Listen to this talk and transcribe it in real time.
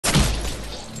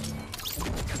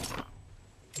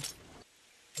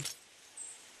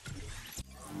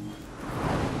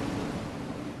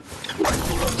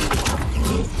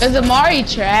Is Amari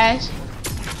trash?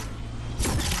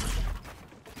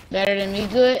 Better than me,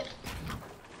 good?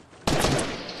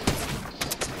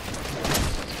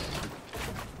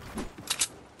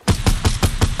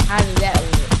 How did that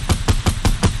work?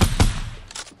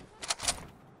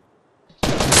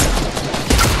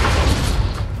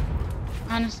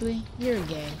 Honestly, you're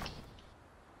gay.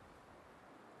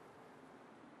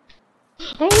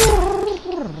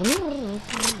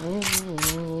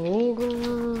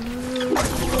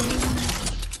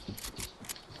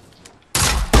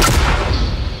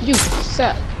 You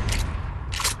suck.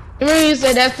 Remember you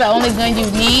said that's the only gun you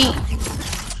need?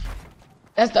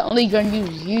 That's the only gun you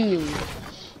use,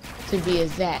 to be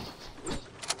exact.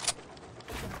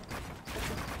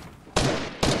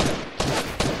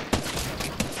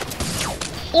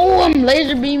 Oh, I'm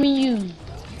laser beaming you.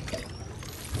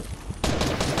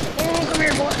 Oh, come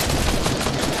here, boy.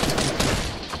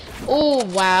 Oh,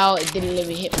 wow, it didn't let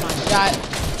me hit my shot.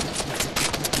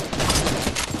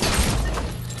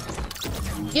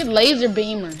 Get laser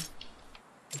beamer.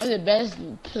 I'm the best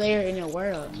player in the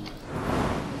world.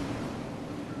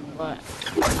 What?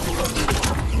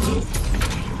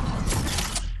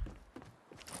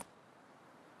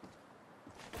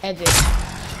 Edit.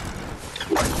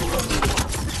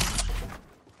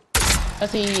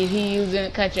 What's he using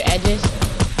to cut your edges?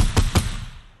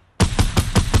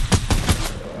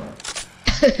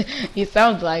 He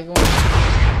sounds like one.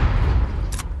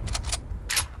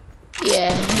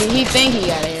 Yeah, he think he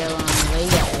got a hairline, but he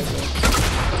got edges.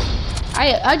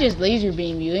 I just laser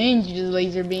beam you, and you just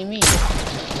laser beam me.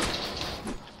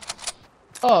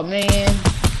 Oh man,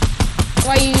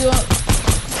 why you?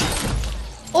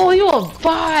 Oh, you a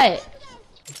bot?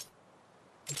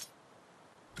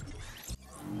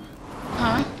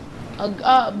 Huh?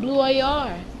 A blue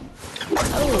AR.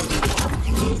 Oh.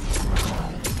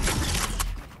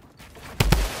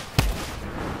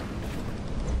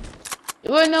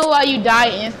 You wanna know why you die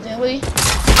instantly?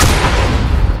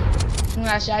 When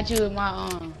I shot you with my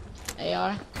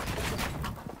AR.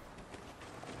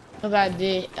 Cause I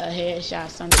did a headshot,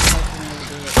 something else never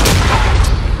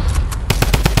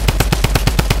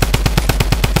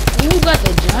did. You got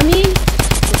the Johnny?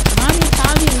 The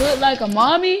Tommy look like a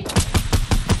mommy?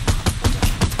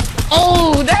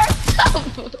 Oh, that's tough.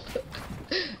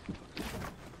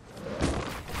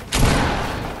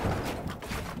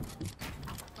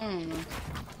 I don't know.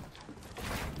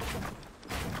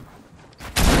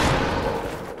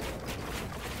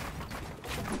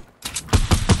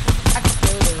 I can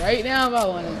kill it right now if I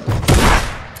wanted to.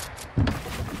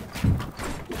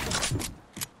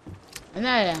 And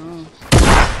that I don't.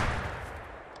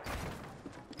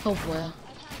 Oh well.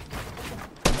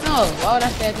 No, why would I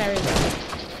say that?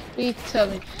 Please tell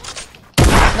me.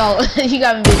 No, you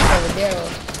got me bitch over Daryl.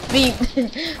 Me,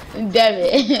 Devin.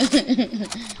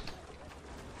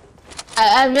 I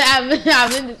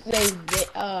meant to say,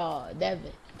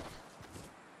 Devin.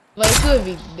 But it could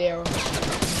be Daryl.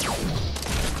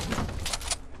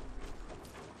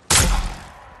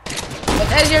 But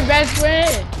that's your best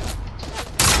friend.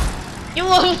 You a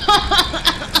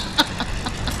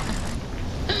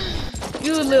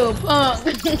you a little punk.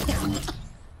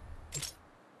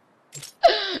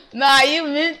 Nah, you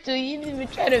meant to. You didn't even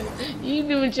try to. You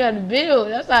didn't even try to build.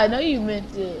 That's how I know you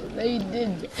meant to. No, you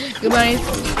didn't. Cause I ain't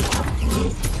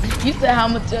see. You said how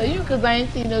I'ma tell you, cause I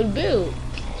ain't seen no build.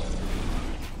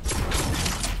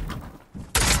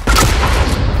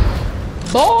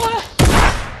 Boy,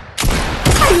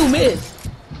 how you miss?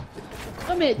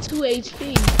 I'm at 2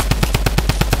 HP.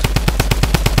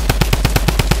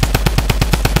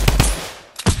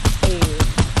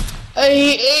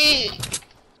 Hey.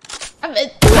 I'm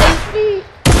at 2 HP.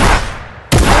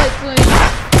 I'm at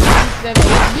 27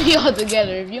 HP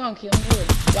altogether. If you don't kill me, you're a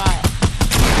spot.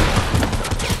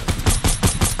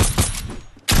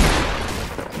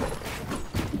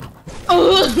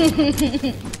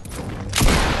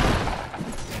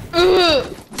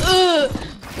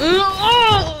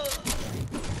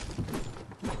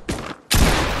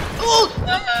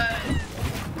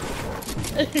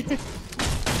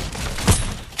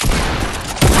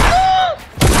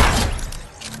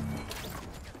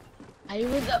 I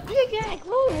was a pickaxe.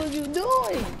 What were you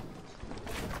doing?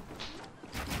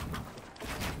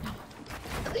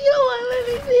 You don't want to let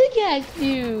me pickaxe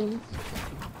you.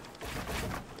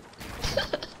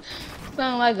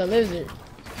 Sound like a lizard.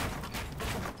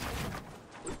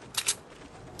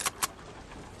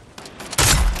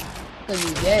 Cause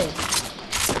you dead.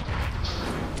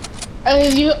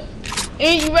 And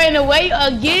you ran away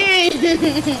again.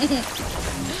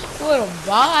 What a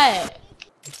bot.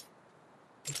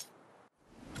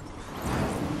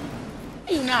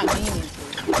 You not meaning to.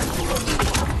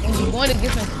 when you want to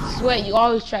get some sweat, you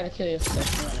always try to kill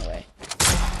yourself and run away.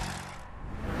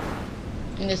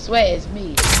 And the sweat is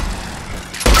me.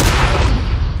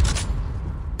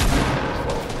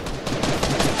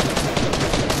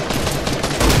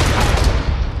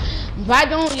 Why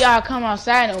don't y'all come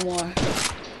outside no more?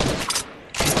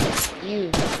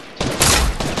 You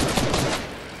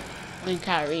and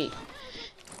Kyrie.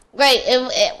 Wait, I'm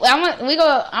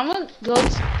gonna go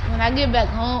when I get back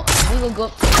home. I'm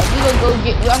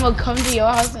gonna come to your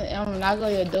house and I'm gonna knock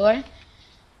on your door,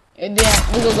 and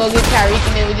then we gonna go get Kyrie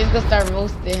and then we just gonna start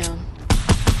roasting him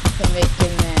to make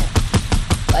him mad.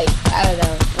 Like I don't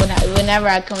know. Whenever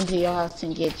I come to your house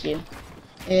and get you,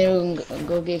 and then we can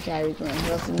go get Kyrie from my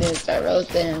house and then start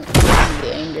roasting him and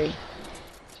get angry.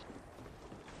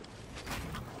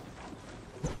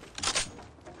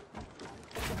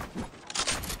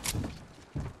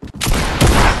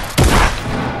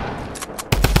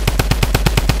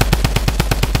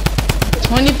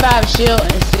 $25 shield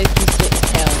and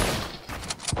 66 health.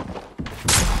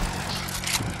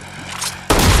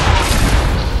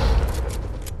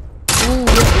 Ooh,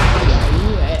 what area are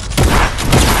you at?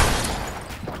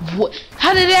 What?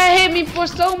 How did that hit me for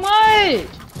so much?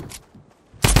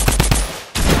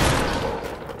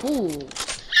 Ooh.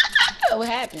 What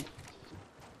happened?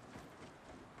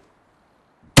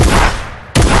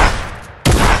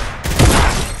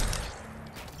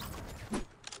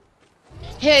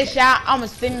 Headshot, I'ma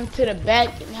send him to the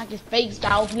back and knock his face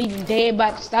off, leave him dead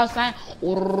by the stop sign.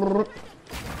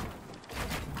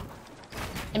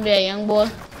 NBA young boy.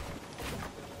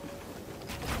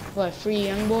 What, free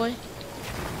young boy?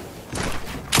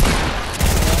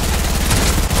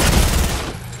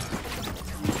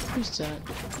 You suck.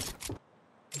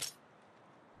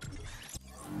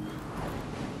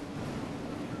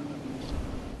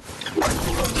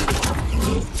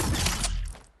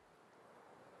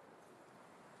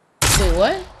 Wait,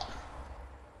 what?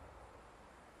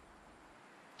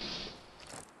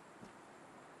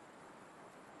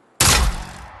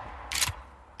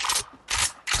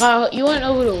 You wanna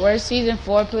know who the worst season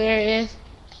 4 player is?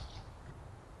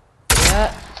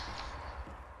 Yeah.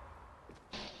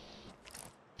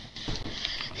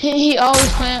 He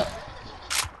always playing.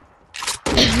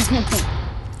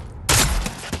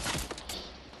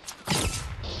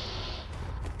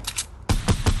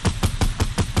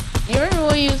 You remember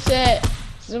when you said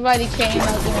somebody came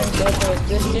knocking on the door for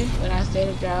his sister when I stayed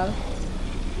at your house?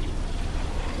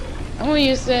 And when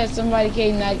you said somebody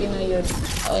came knocking on your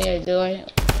door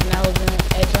when I was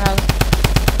at your house,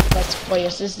 that's for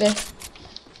your sister.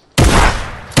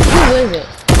 Who is it?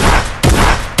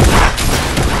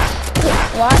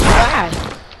 Why?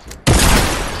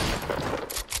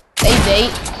 They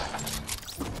date.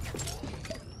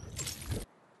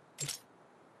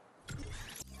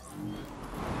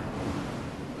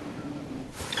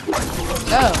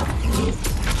 Oh.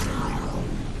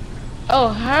 Oh,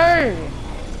 her.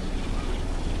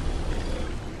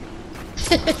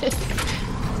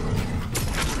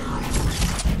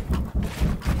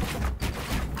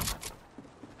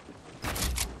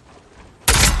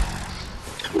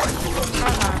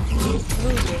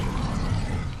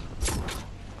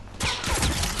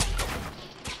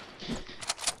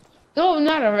 No,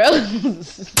 not a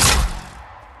rose.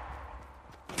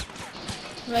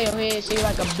 Like your head shaped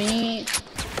like a bean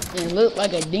and look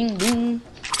like a ding ding.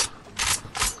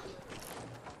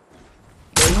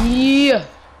 Yeah.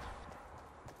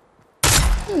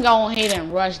 I'm going ahead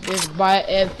and rush this bot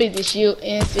at 50 shield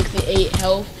and 68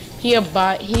 health. He a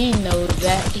bot. He knows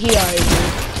that. He already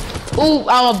knows. Ooh,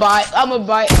 I'm a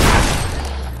bot.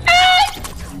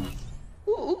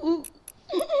 Ooh.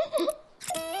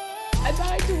 I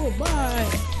died to a bot.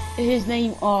 His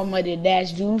name Almighty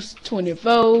Dash Juice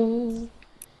 24.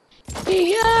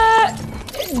 Yeah,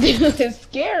 this dude is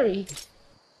scary.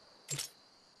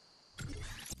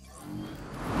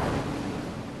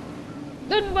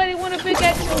 Doesn't nobody want to pick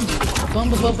at you?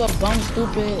 Bum,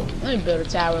 stupid. Let me build a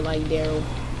tower like Daryl.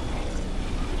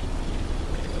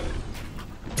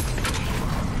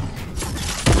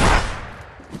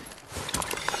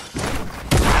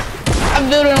 I'm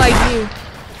building like you.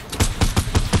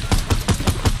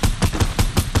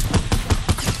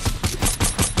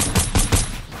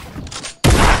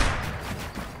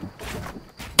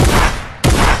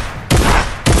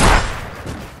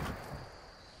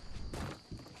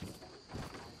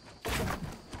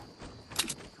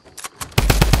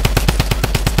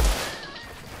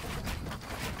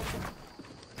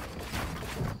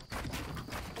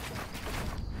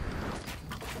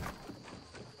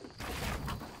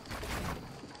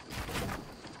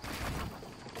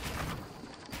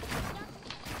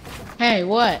 Hey,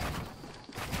 what?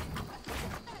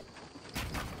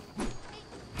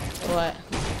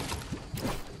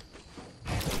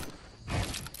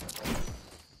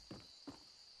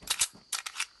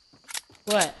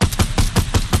 What?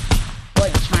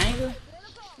 What, triangle?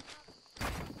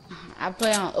 I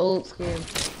play on old school.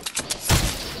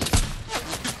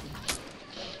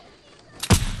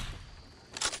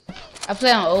 I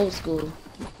play on old school.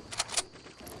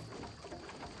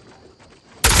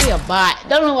 Be a bot.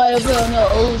 Don't know why they play on no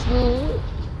old school.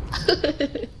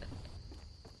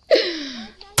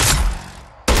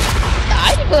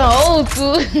 I can play on old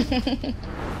school.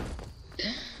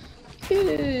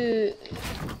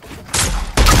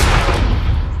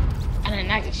 And I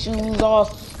knock his shoes off.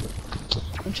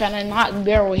 I'm trying to knock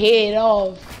Barrel head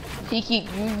off. He keep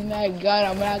using that gun.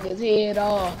 I'm gonna knock his head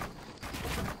off.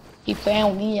 He playing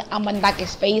with me. I'm gonna knock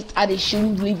his face out his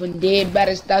shoes, leave him dead.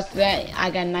 Better stuff that. I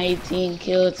got 19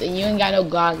 kills, and you ain't got no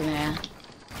Glock now.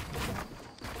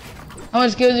 How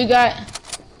much kills you got?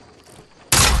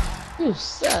 You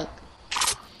suck.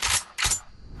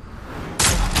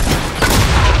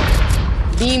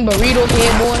 Bean burrito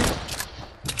head boy.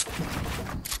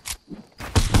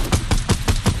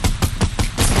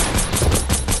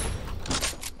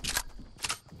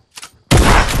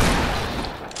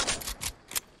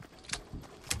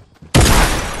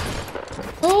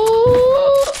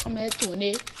 I'm at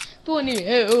 20.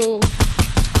 Oh.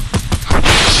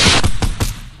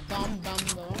 Bum bum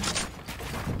bum.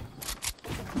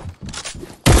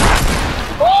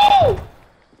 Woo!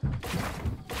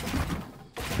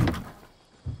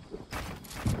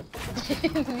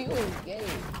 You was gay.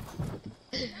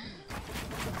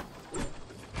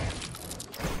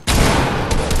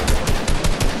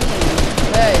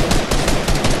 Hey.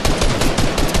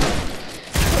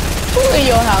 Who in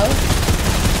your house?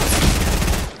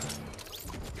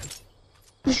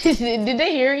 Did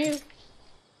they hear you?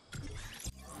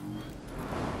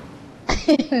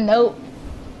 Nope.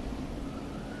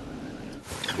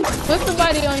 Put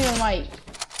somebody on your mic.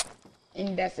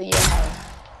 And that's in your house.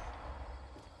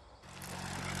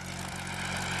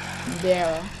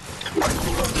 Daryl.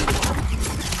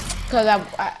 Cause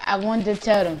I wanted to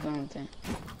tell them something.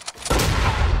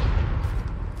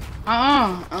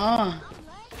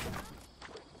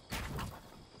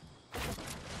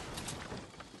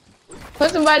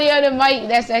 Put somebody on the mic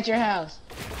that's at your house.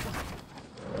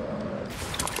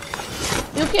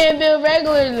 You can't build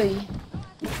regularly.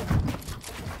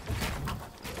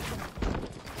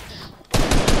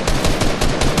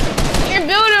 You're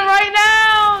building right now.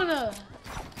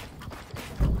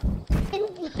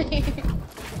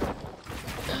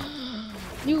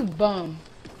 You bum.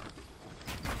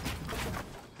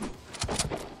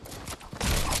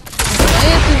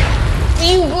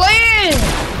 You playing?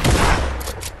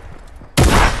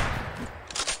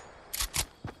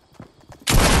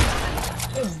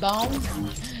 You bum.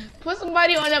 Put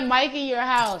somebody on the mic in your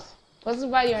house. Put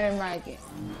somebody on the mic.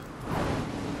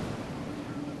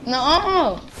 No.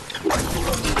 I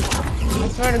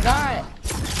swear to God.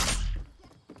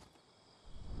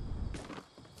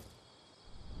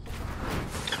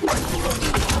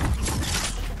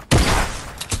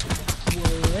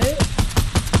 What?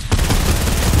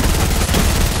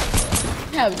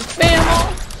 Have the spam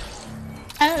off?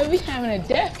 I be having a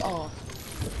death off.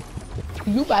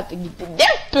 You about to get the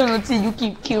death penalty. You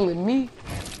keep killing me.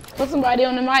 Put somebody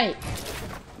on the mic.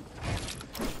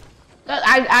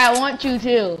 I want you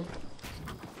to.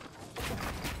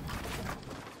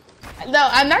 No,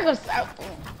 I'm not gonna stop.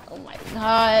 Oh my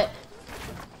God.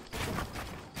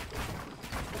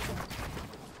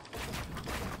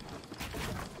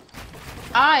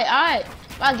 Alright.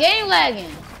 My game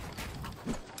lagging.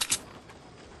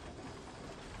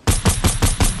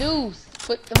 Deuce,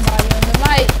 put somebody on the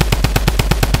mic.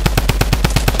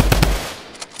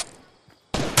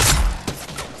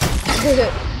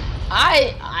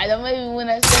 I don't maybe when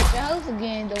I search your house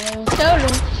again, don't let me tell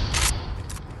them.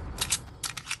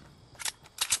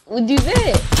 What you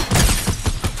said?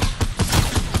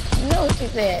 You know what you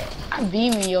said? I'm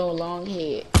beaming your long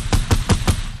head.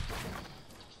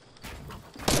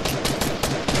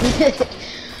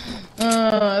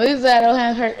 At least I don't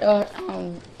have her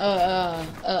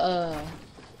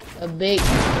a big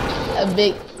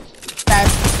fat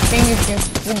fingers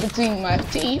in between my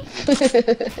teeth.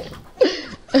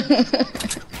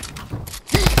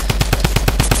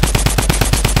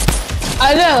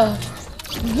 I know.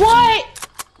 What?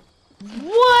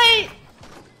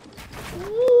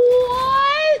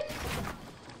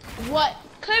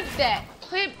 Clip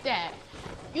that.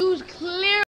 Use clear.